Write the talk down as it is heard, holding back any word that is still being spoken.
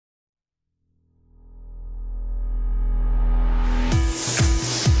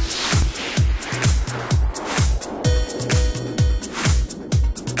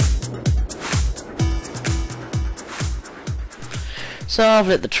So I've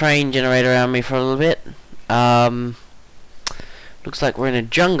lit the train generator around me for a little bit. Looks like we're in a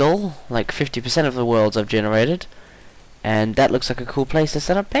jungle, like 50% of the worlds I've generated. And that looks like a cool place to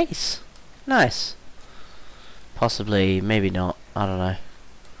set up base. Nice. Possibly, maybe not, I don't know.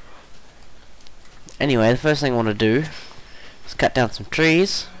 Anyway, the first thing I want to do is cut down some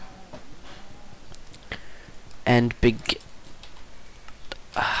trees. And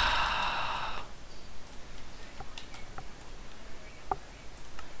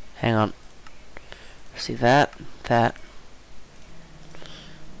hang on. See that? There.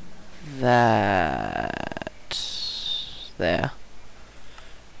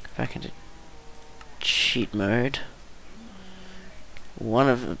 Go back into cheat mode. One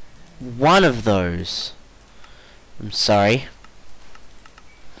of those. I'm sorry.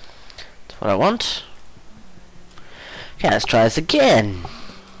 That's what I want. Okay, let's try this again.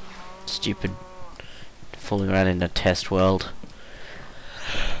 Stupid fooling around in a test world.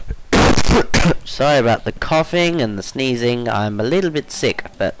 Sorry about the coughing and the sneezing. I'm a little bit sick,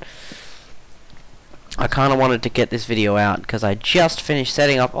 but I kinda wanted to get this video out because I just finished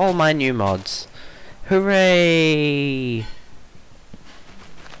setting up all my new mods. Hooray!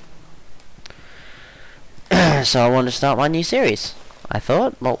 So I wanted to start my new series. I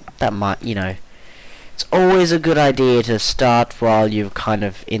thought, well, that might, you know, it's always a good idea to start while you're kind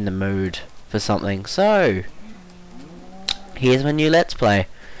of in the mood for something. So, here's my new Let's Play.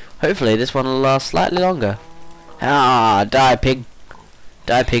 Hopefully this one will last slightly longer. Ah, die pig.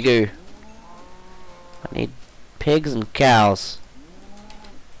 Die pigoo. I need pigs and cows.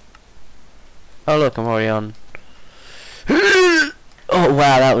 Oh look, I'm already on. Oh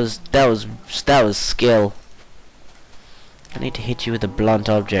wow, that was skill. I need to hit you with a blunt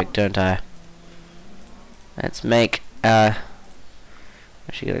object, don't I? Let's make actually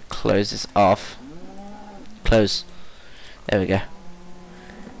gotta close this off. Close. There we go.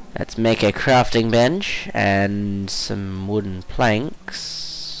 Let's make a crafting bench and some wooden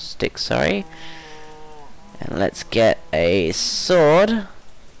sticks, sorry. And let's get a sword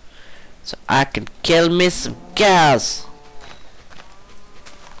so I can kill me some cows.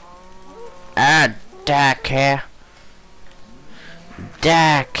 Ah, die care.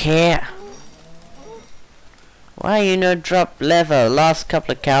 Die care. Why you no drop leather? Last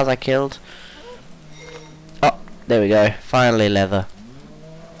couple of cows I killed. Oh, there we go. Finally leather.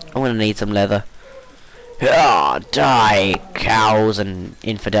 I'm gonna need some leather. Ah, die, cows and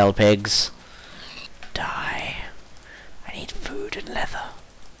infidel pigs. Die. I need food and leather.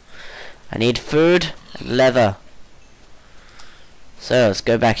 I need food and leather. So, let's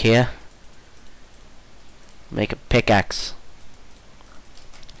go back here. Make a pickaxe.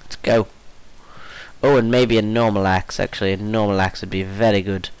 Let's go. Oh, and maybe a normal axe, actually. A normal axe would be very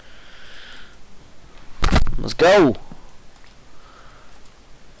good. Let's go!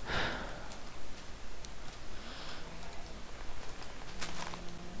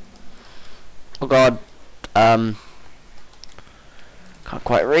 Oh god. Can't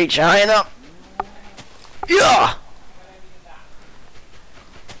quite reach high enough. Yeah!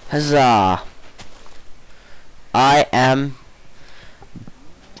 Huzzah! I am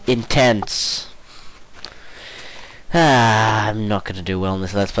intense. I'm not gonna do well in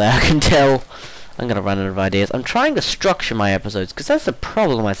this Let's Play, I can tell. I'm gonna run out of ideas. I'm trying to structure my episodes, because that's the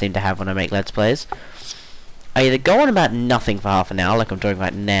problem I seem to have when I make Let's Plays. I either go on about nothing for half an hour, like I'm doing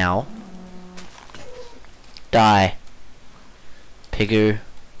right now. Die. Pigoo.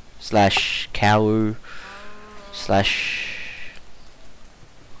 / cow. /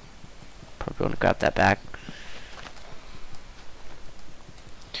 probably want to grab that back.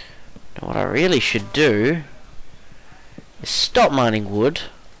 Now what I really should do is stop mining wood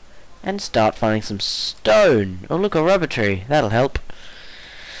and start finding some stone. Oh look, a rubber tree. That'll help.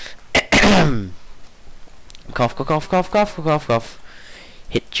 Cough, cough, cough, cough, cough, cough, cough.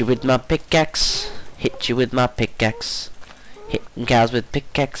 Hit you with my pickaxe. Hit you with my pickaxe. Hitting cows with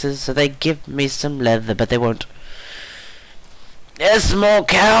pickaxes so they give me some leather, but they won't. There's some more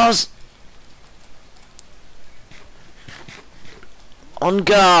cows. On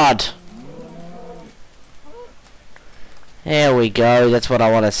guard. There we go. That's what I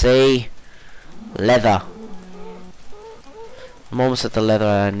want to see. Leather. I'm almost at the leather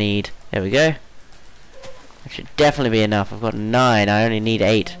I need. There we go. That should definitely be enough. I've got 9. I only need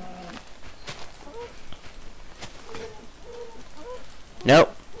 8.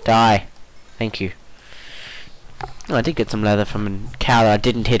 Nope. Die. Thank you. Oh, I did get some leather from a cow that I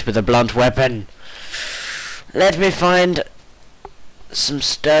didn't hit with a blunt weapon. Let me find some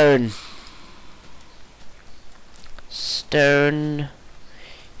stone. Stone.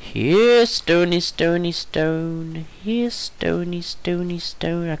 Here, stony, stony, stone. Here, stony, stony,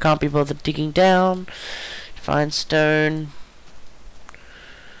 stone. I can't be bothered digging down. Find stone.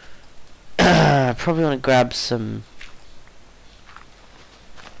 Probably want to grab some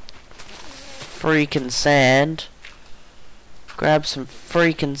freaking sand. Grab some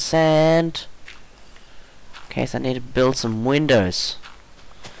freaking sand. In case I need to build some windows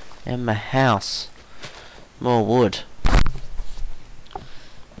in my house. More wood.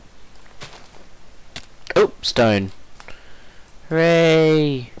 Oh, stone.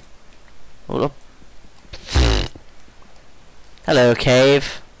 Hooray! Hold up. Hello,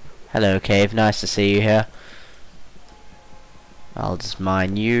 cave. Hello, cave. Nice to see you here. I'll just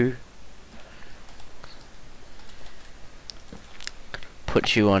mine you.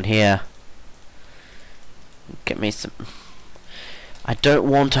 Put you on here. Get me some... I don't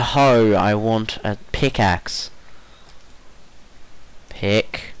want a hoe. I want a pickaxe.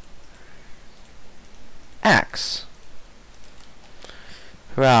 Axe.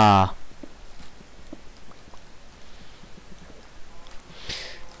 Hurrah.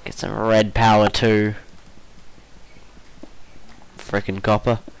 Get some red power too. Frickin'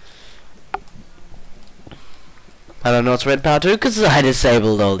 copper. I don't know what's red power too because I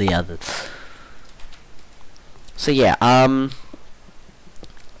disabled all the others. So yeah, I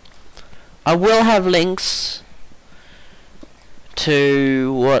will have links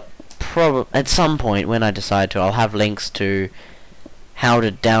to what at some point when I decide to, I'll have links to how to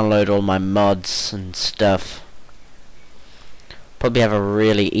download all my mods and stuff. Probably have a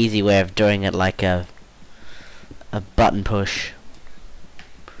really easy way of doing it, like a button push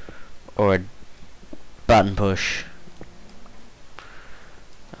or a button push.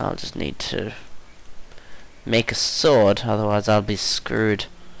 I'll just need to make a sword, otherwise I'll be screwed.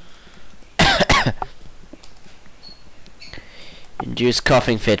 Induce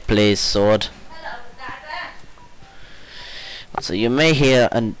coughing fit, please, sword. So you may hear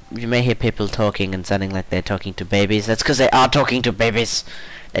people talking and sounding like they're talking to babies. That's because they are talking to babies.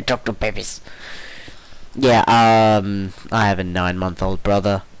 They talk to babies. Yeah, I have a 9-month-old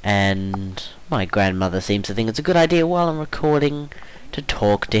brother, and my grandmother seems to think it's a good idea while I'm recording to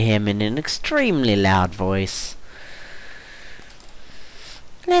talk to him in an extremely loud voice.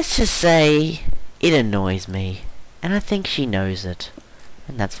 Let's just say it annoys me, and I think she knows it,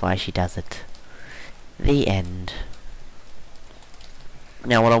 and that's why she does it. The end.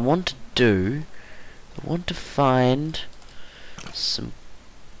 Now what I want to do, I want to find some...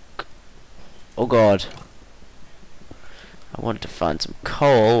 Oh god. I want to find some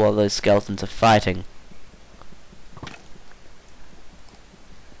coal while those skeletons are fighting.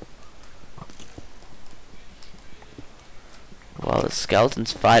 While the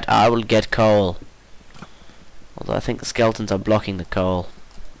skeletons fight, I will get coal. Although I think the skeletons are blocking the coal.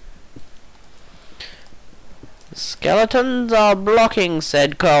 The skeletons are blocking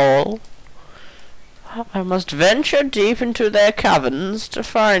said coal. I must venture deep into their caverns to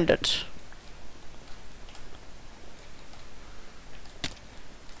find it.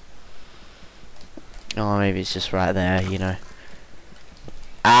 Oh, maybe it's just right there, you know.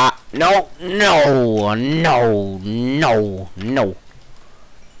 No, no, no, no, no.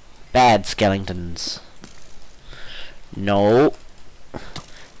 Bad skeletons. No.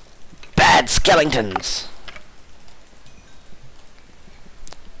 Bad skeletons.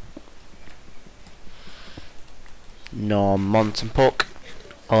 No, monson pork.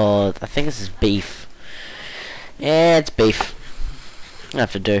 Oh, I think this is beef. Yeah, it's beef. I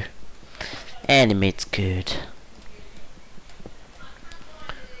have to do. And the meat's good.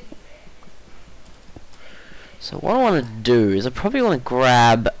 So what I want to do is I probably want to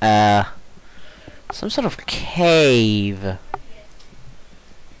grab some sort of cave.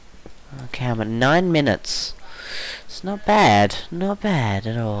 Okay, I'm at 9 minutes. It's not bad. Not bad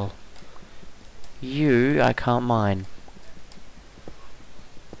at all. You, I can't mine.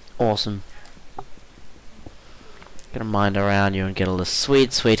 Awesome. Gonna mine around you and get all the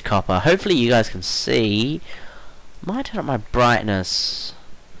sweet, sweet copper. Hopefully you guys can see. Might turn up my brightness.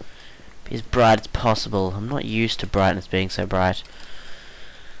 Be as bright as possible. I'm not used to brightness being so bright.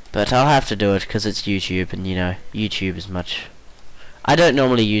 But I'll have to do it because it's YouTube, and you know, YouTube is much... I don't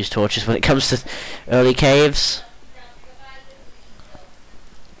normally use torches when it comes to early caves.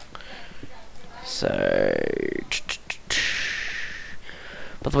 So...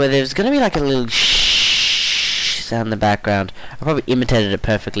 By the way, there's gonna be like a little shh sound in the background. I probably imitated it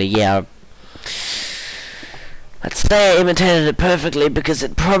perfectly, yeah. Let's say I imitated it perfectly because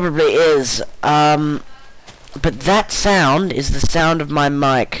it probably is. But that sound is the sound of my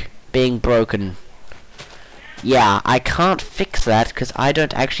mic being broken. Yeah, I can't fix that because I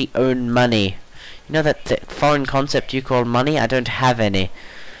don't actually own money. You know that foreign concept you call money? I don't have any.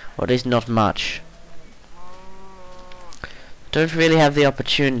 Or at least not much. Don't really have the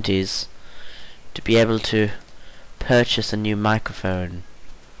opportunities to be able to purchase a new microphone.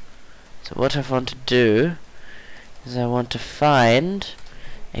 So what I want to do is I want to find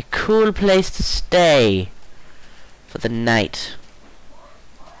a cool place to stay for the night.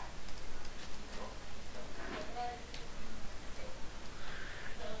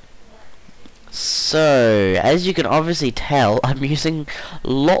 So, as you can obviously tell, I'm using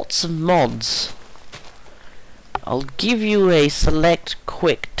lots of mods. I'll give you a select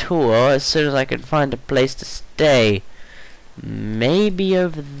quick tour as soon as I can find a place to stay. Maybe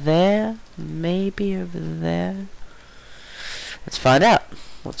over there? Maybe over there? Let's find out.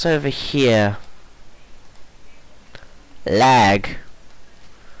 What's over here? Lag.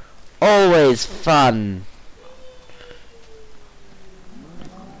 Always fun.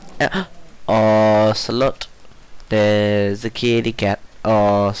 Ocelot. There's a kitty cat.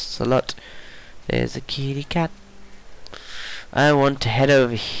 Ocelot. There's a kitty cat. I want to head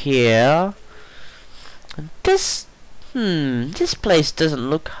over here. And this place doesn't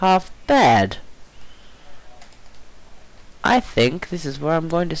look half bad. I think this is where I'm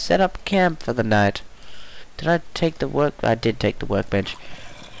going to set up camp for the night. Did I take the work? I did take the workbench.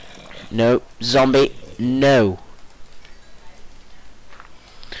 No, zombie, no.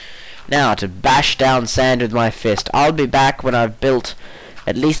 Now to bash down sand with my fist. I'll be back when I've built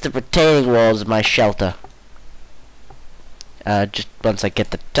at least the retaining walls of my shelter. Just once I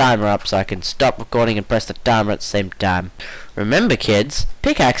get the timer up so I can stop recording and press the timer at the same time. Remember kids,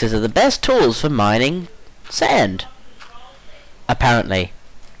 pickaxes are the best tools for mining sand. Apparently.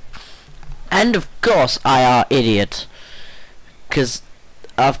 And of course I are idiot. Cause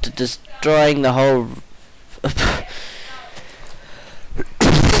after destroying the whole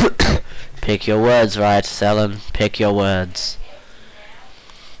pick your words right, Selin. Pick your words.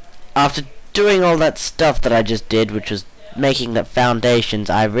 After doing all that stuff that I just did, which was making the foundations,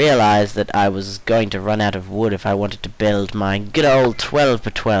 I realized that I was going to run out of wood if I wanted to build my good old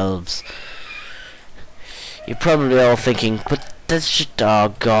 12x12s. You're probably all thinking, but that's just,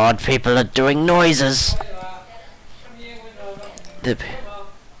 oh god, people are doing noises.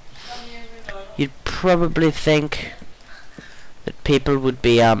 You'd probably think that people would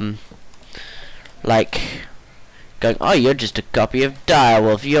be, like, going, oh, you're just a copy of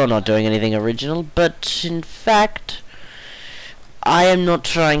Direwolf, you're not doing anything original, but in fact, I am not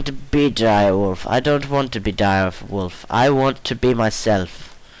trying to be Direwolf. I don't want to be Direwolf. I want to be myself.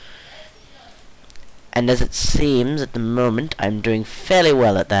 And as it seems at the moment, I'm doing fairly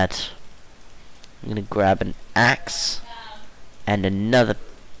well at that. I'm gonna grab an axe and another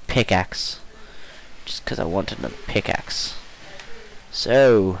pickaxe. Just because I want another pickaxe.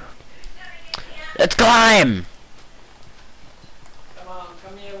 So, let's climb!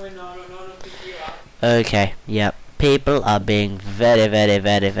 Come here when no pick you up. Okay, yep. People are being very, very,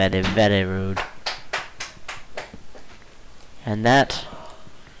 very, very, very rude. And that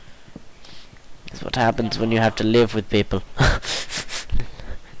is what happens when you have to live with people.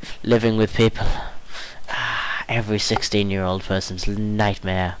 Living with people. Every 16-year-old person's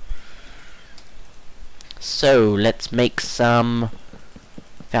nightmare. So, let's make some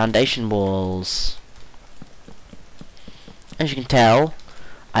foundation walls. As you can tell,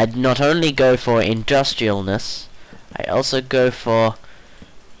 I'd not only go for industrialness, I also go for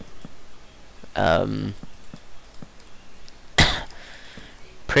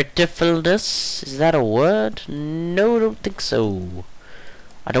prettifulness. Is that a word? No, I don't think so.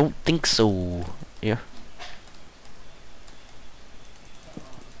 I don't think so. Yeah.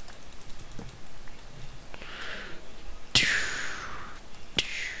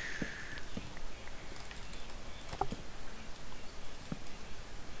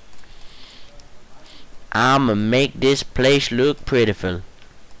 I'ma make this place look prettiful.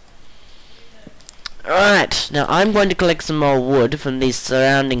 Alright, now I'm going to collect some more wood from these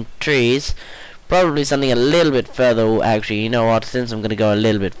surrounding trees. Probably something a little bit further. Actually, you know what? Since I'm going to go a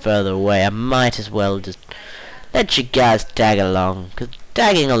little bit further away, I might as well just let you guys tag along. Because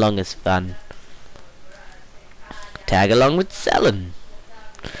tagging along is fun. Tag along with Selin.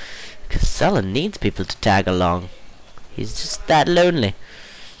 Because Selin needs people to tag along. He's just that lonely.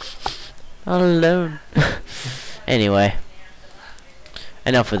 All alone. Anyway,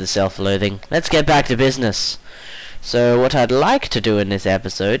 enough with the self-loathing. Let's get back to business. So what I'd like to do in this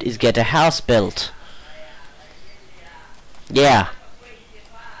episode is get a house built. Yeah.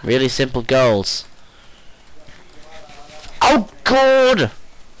 Really simple goals. Oh god!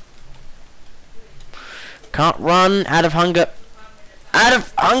 Can't run. Out of hunger. Out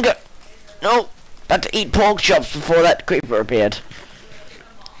of hunger. No. Had to eat pork chops before that creeper appeared.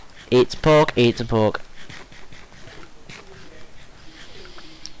 Eats pork. Eats a pork.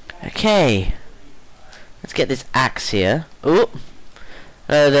 Okay. Let's get this axe here. Ooh.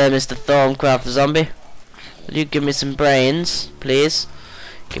 Hello there, Mr. Thorncraft the zombie. Will you give me some brains, please?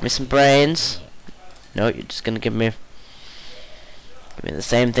 Give me some brains. No, you're just gonna give me the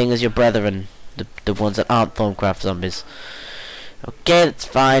same thing as your brethren, the ones that aren't Thorncraft zombies. Okay, that's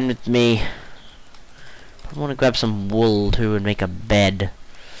fine with me. I want to grab some wool too and make a bed.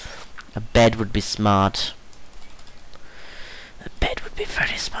 A bed would be smart. A bed would be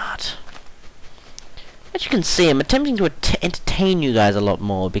very smart. As you can see, I'm attempting to entertain you guys a lot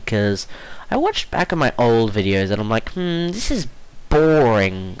more because I watched back at my old videos and I'm like, this is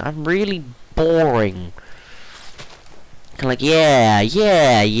boring. I'm really boring. Kind of like, yeah.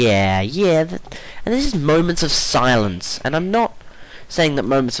 And this is moments of silence. And I'm not saying that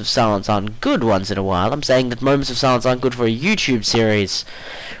moments of silence aren't good once in a while. I'm saying that moments of silence aren't good for a YouTube series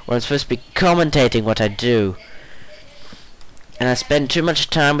where I'm supposed to be commentating what I do. And I spend too much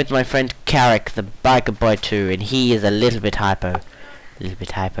time with my friend Carrick, the biker boy too, and he is a little bit hypo.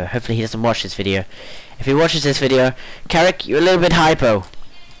 Hopefully he doesn't watch this video. If he watches this video, Carrick, you're a little bit hypo.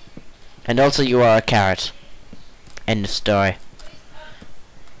 And also you are a carrot. End of story.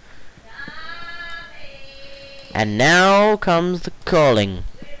 And now comes the calling.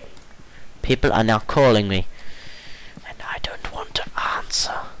 People are now calling me. And I don't want to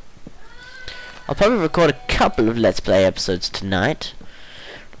answer. I'll probably record a couple of Let's Play episodes tonight.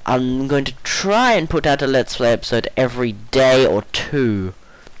 I'm going to try and put out a Let's Play episode every day or two.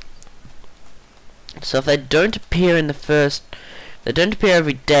 So if they don't appear in the first... They don't appear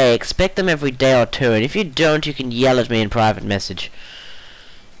every day, expect them every day or two. And if you don't, you can yell at me in private message.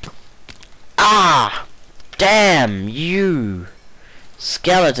 Ah! Damn you!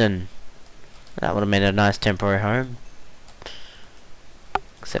 Skeleton! That would have made a nice temporary home.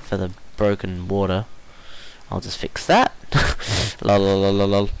 Except for the broken water. I'll just fix that.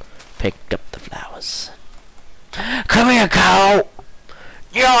 Lol. Picked up the flowers. Come here, cow!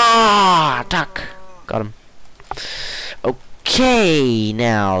 Yeah, duck. Got him. Okay,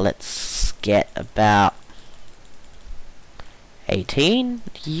 now let's get about 18.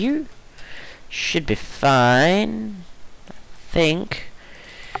 You should be fine. I think.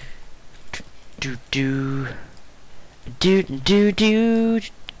 Do.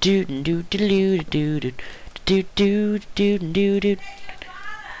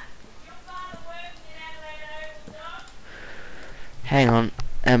 Hang on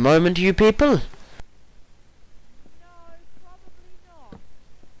a moment, you people.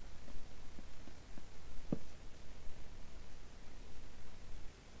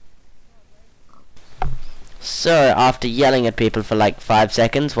 So, after yelling at people for like 5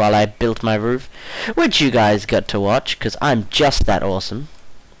 seconds while I built my roof, which you guys got to watch, because I'm just that awesome.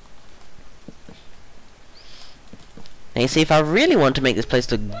 Now you see, if I really want to make this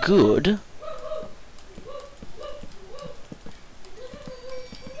place look good,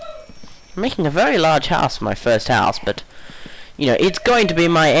 I'm making a very large house for my first house, but, you know, it's going to be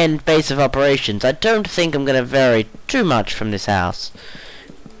my end base of operations. I don't think I'm going to vary too much from this house.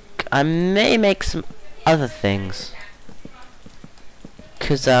 I may make some other things,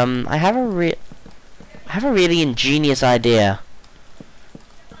 cause I have a really ingenious idea.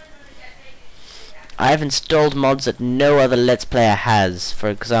 I have installed mods that no other Let's Player has. For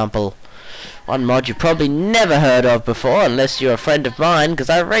example, one mod you've probably never heard of before, unless you're a friend of mine, cause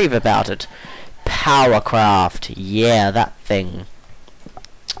I rave about it. Powercraft, yeah, that thing.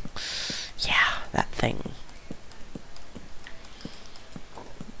 Yeah, that thing.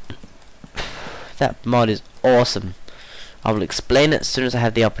 That mod is awesome. I will explain it as soon as I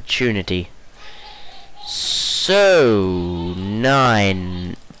have the opportunity. So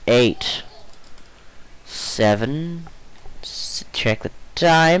 9, 8, 7. Check the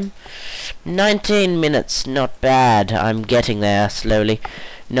time. 19 minutes. Not bad. I'm getting there slowly.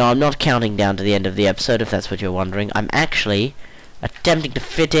 No, I'm not counting down to the end of the episode, if that's what you're wondering. I'm actually attempting to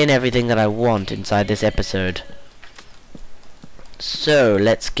fit in everything that I want inside this episode. So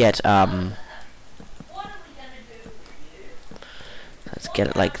let's get let's get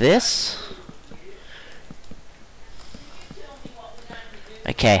it like this.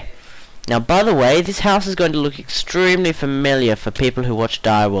 Okay. Now, by the way, this house is going to look extremely familiar for people who watch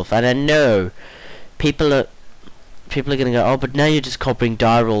Direwolf, and I know people are going to go, oh, but now you're just copying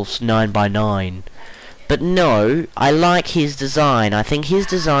Direwolf's 9x9. But no, I like his design. I think his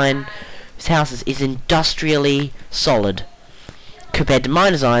design, his house is industrially solid compared to my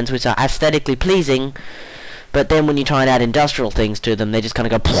designs, which are aesthetically pleasing But then when you try and add industrial things to them, they just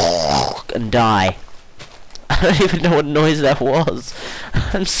kind of go and die. I don't even know what noise that was.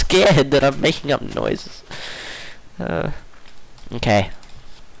 I'm scared that I'm making up noises. Okay.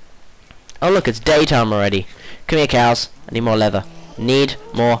 Oh look, it's daytime already. Come here, cows. I need more leather. Need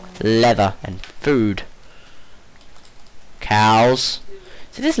more leather and food. Cows.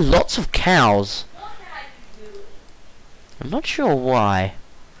 See, there's lots of cows. I'm not sure why.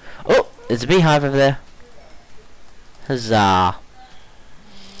 Oh, there's a beehive over there. Huzzah.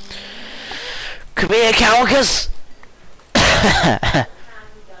 Come here, cowcus.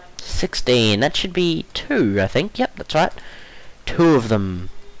 16. That should be 2, I think. Yep, that's right. 2 of them.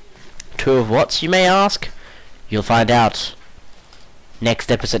 2 of what, you may ask? You'll find out.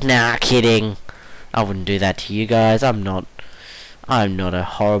 Next episode. Nah, kidding. I wouldn't do that to you guys. I'm not a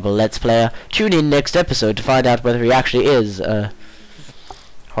horrible Let's Player. Tune in next episode to find out whether he actually is a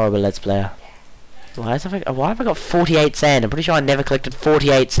horrible Let's Player. Why have I got 48 sand? I'm pretty sure I never collected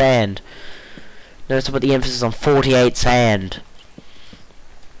 48 sand. Notice I put the emphasis on 48 sand.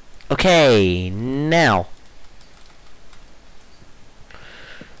 Okay, now.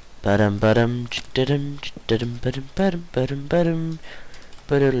 Badum badum badum badum badum badum badum badum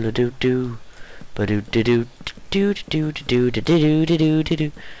badum do do badoo do do do do do do do do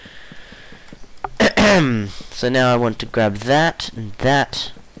do. So now I want to grab that and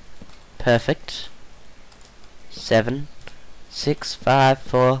that. Perfect. 7, 6, 5,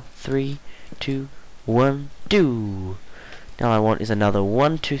 4, 3, 2, 1, do. Now I want is another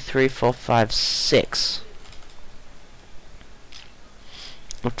 1, 2, 3, 4, 5, 6.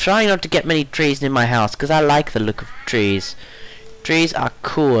 I'm trying not to get many trees near my house because I like the look of trees. Trees are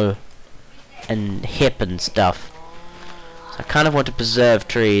cool and hip and stuff. So I kind of want to preserve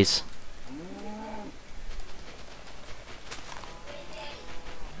trees.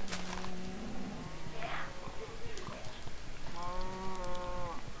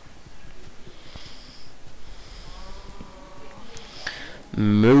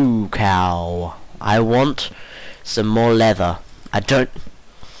 Moo cow. I want some more leather. I don't.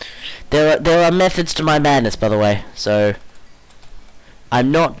 There are methods to my madness, by the way. So I'm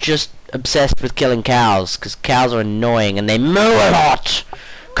not just obsessed with killing cows, because cows are annoying and they moo a lot.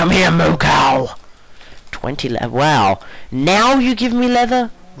 Come here, moo cow. 20 leather. Wow. Now you give me leather?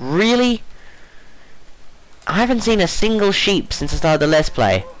 Really? I haven't seen a single sheep since I started the Let's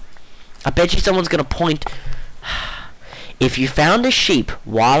Play. I bet you someone's gonna point. If you found a sheep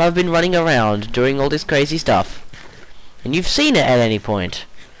while I've been running around doing all this crazy stuff, and you've seen it at any point,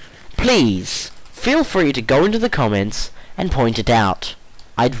 please feel free to go into the comments and point it out.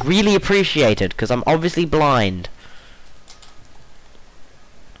 I'd really appreciate it, because I'm obviously blind.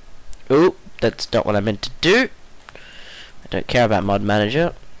 Ooh, that's not what I meant to do. I don't care about Mod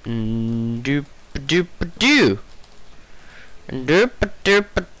Manager. Doop doop doo. Doop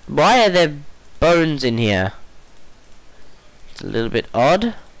doop. Why are there bones in here? It's a little bit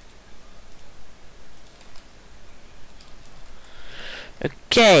odd.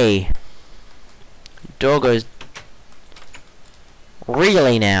 Okay. Doggo's.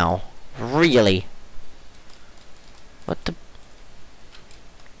 Really now? Really? What the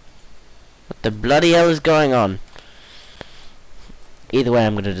bloody hell is going on? Either way,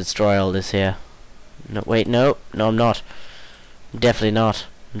 I'm gonna destroy all this here. No, wait, no, I'm not. I'm definitely not.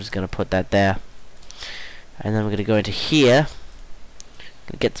 I'm just gonna put that there. And then I'm gonna go into here.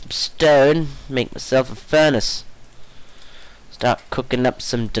 Gonna get some stone, make myself a furnace. Start cooking up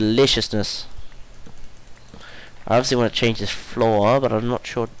some deliciousness. I obviously want to change this floor, but I'm not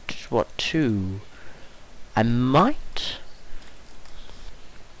sure what to. I might.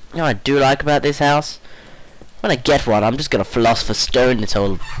 You know what I do like about this house? When I get one, I'm just gonna philosopher stone this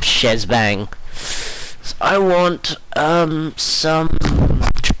whole shezbang. So I want some.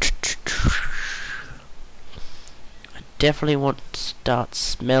 I definitely want to start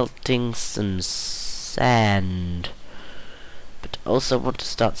smelting some sand, but also want to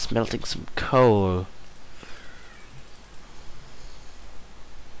start smelting some coal.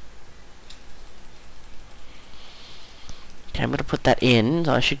 Okay, I'm going to put that in.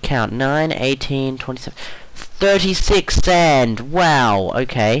 So I should count 9, 18, 27, 36 sand. Wow,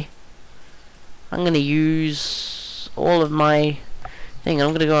 okay. I'm going to use all of my thing. I'm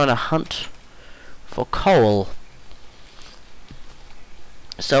going to go on a hunt for coal.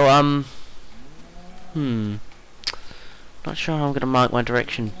 So, not sure how I'm going to mark my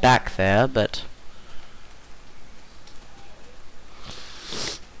direction back there, but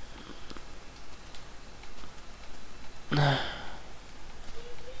oh,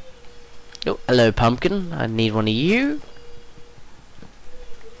 hello pumpkin, I need one of you.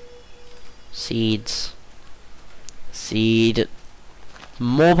 Seeds. Seed.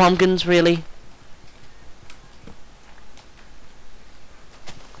 More pumpkins, really?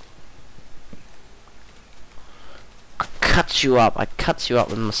 I cuts you up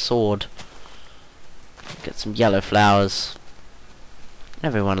with my sword. Get some yellow flowers.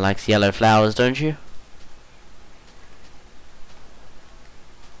 Everyone likes yellow flowers, don't you?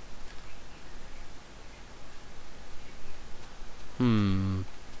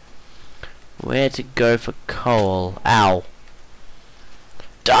 Where to go for coal? Ow.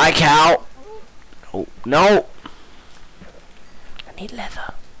 Die, cow! Oh, no! I need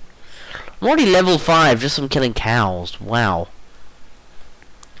leather. I'm already level 5 just from killing cows. Wow.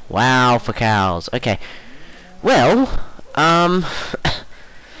 Wow for cows. Okay. Well,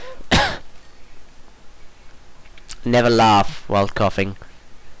 never laugh while coughing.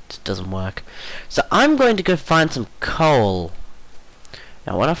 It doesn't work. So I'm going to go find some coal.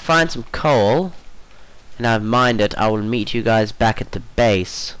 Now when I find some coal and I've mined it, I will meet you guys back at the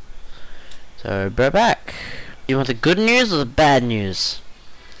base. So we're back. You want the good news or the bad news?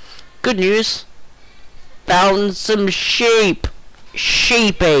 Good news. Found some sheep.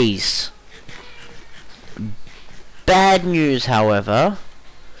 Sheepies. Bad news, however,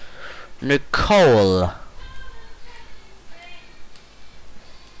 no coal.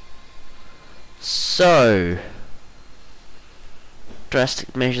 So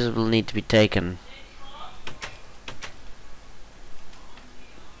drastic measures will need to be taken.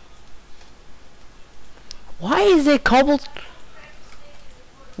 Why is there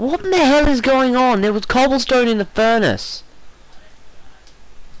What in the hell is going on? There was cobblestone in the furnace.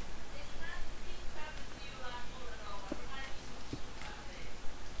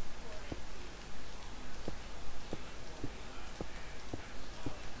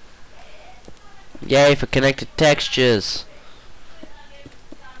 Yay for connected textures.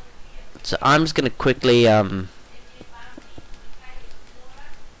 So I'm just gonna quickly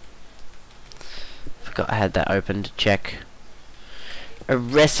forgot I had that open to check a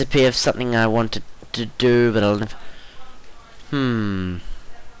recipe of something I wanted to do, but I'll never.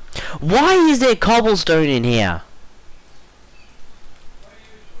 Why is there cobblestone in here?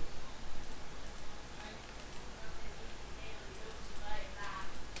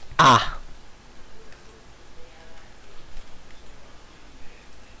 Ah.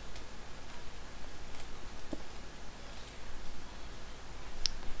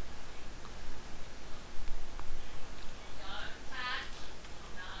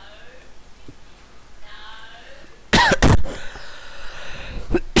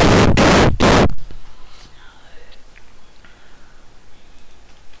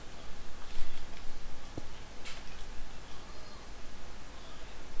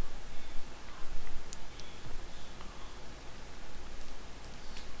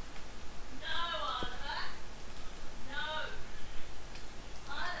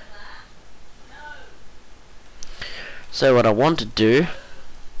 So what I want to do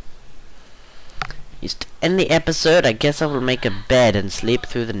is to end the episode. I guess I will make a bed and sleep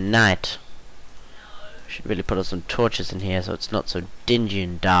through the night. Should really put on some torches in here so it's not so dingy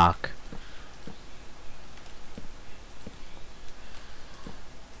and dark.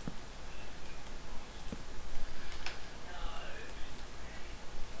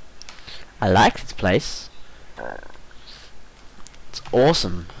 I like this place. It's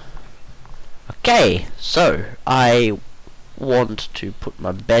awesome. Okay, so I want to put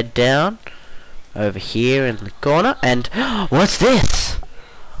my bed down over here in the corner, and what's this?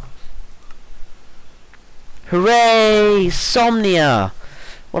 Hooray! Somnia!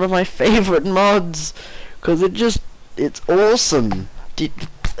 One of my favorite mods, because it's awesome.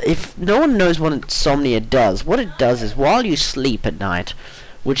 If no one knows what Insomnia does, what it does is while you sleep at night,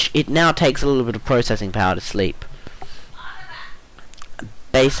 which it now takes a little bit of processing power to sleep,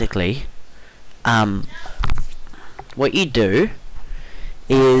 basically what you do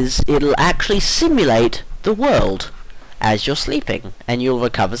is it'll actually simulate the world as you're sleeping, and you'll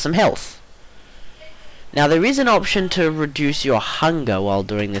recover some health. Now there is an option to reduce your hunger while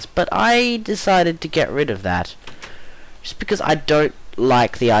doing this, but I decided to get rid of that just because I don't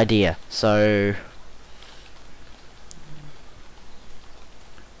like the idea. So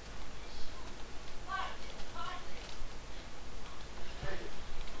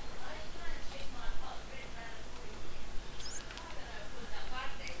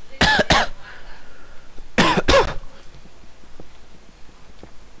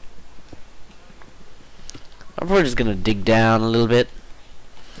I'm probably just gonna dig down a little bit.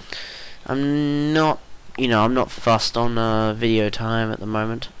 I'm not fussed on video time at the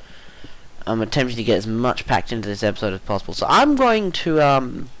moment. I'm attempting to get as much packed into this episode as possible. So I'm going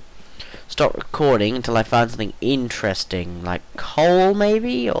to stop recording until I find something interesting, like coal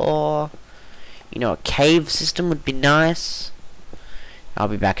maybe, or you know, a cave system would be nice. I'll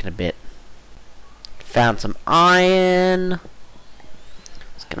be back in a bit. Found some iron.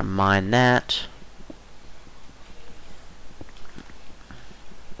 Just gonna mine that.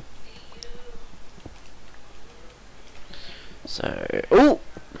 So, ooh!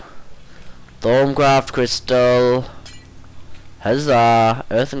 Thorncraft crystal. Huzzah!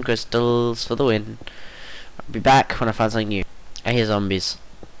 Earth and crystals for the win. I'll be back when I find something new. I hear zombies.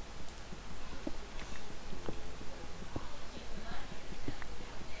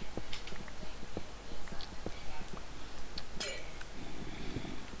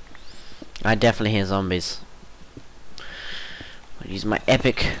 I definitely hear zombies. I'll use my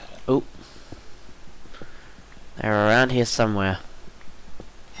epic. Oh, they're around here somewhere.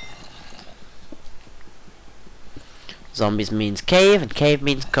 Zombies means cave, and cave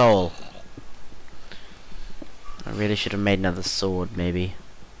means coal. I really should have made another sword, maybe.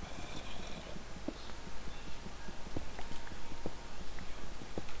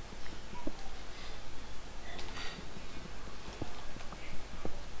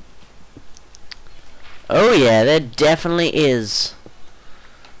 Oh yeah, there definitely is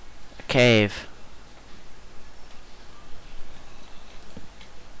a cave.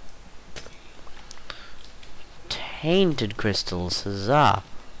 Tainted crystals, huzzah.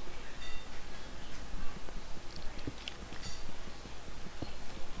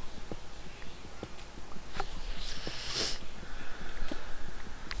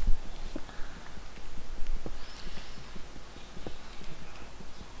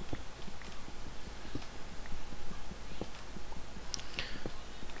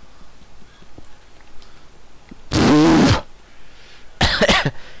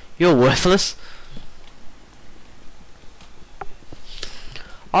 You're worthless.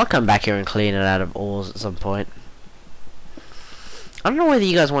 I'll come back here and clean it out of ores at some point. I don't know whether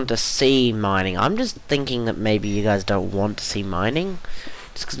you guys want to see mining. I'm just thinking that maybe you guys don't want to see mining,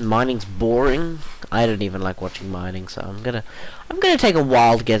 just because mining's boring. I don't even like watching mining, so I'm gonna take a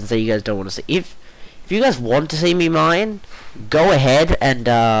wild guess and say you guys don't want to see. If you guys want to see me mine, go ahead and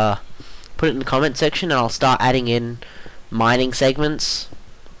put it in the comment section, and I'll start adding in mining segments.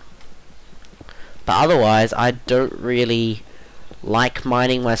 But otherwise, I don't really like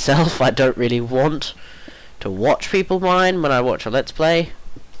mining myself. I don't really want to watch people mine when I watch a Let's Play.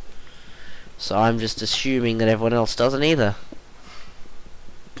 So I'm just assuming that everyone else doesn't either.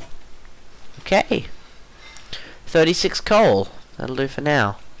 Okay. 36 coal. That'll do for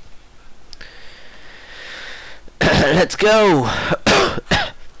now. Let's go!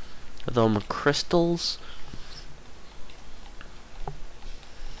 With all my crystals.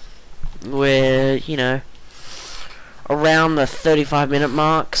 We're, you know, around the 35-minute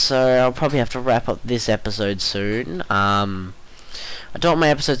mark, so I'll probably have to wrap up this episode soon. I don't want my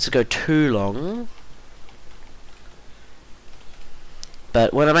episodes to go too long,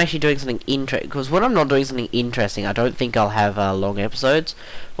 but when I'm actually doing something interesting, because when I'm not doing something interesting, I don't think I'll have long episodes.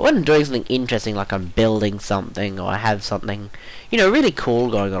 But when I'm doing something interesting, like I'm building something, or I have something, you know, really cool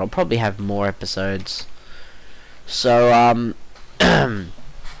going on, I'll probably have more episodes. So,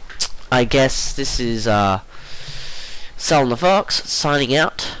 I guess this is Selin the Fox signing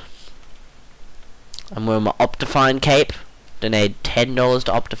out. I'm wearing my Optifine cape. Donate $10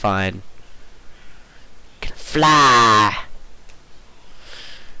 to Optifine. Can fly.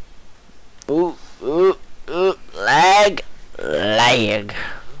 Ooh, ooh, ooh, lag. Right,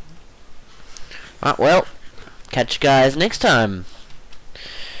 well, catch you guys next time.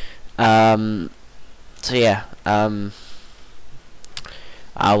 So yeah,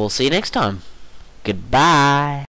 I will see you next time. Goodbye.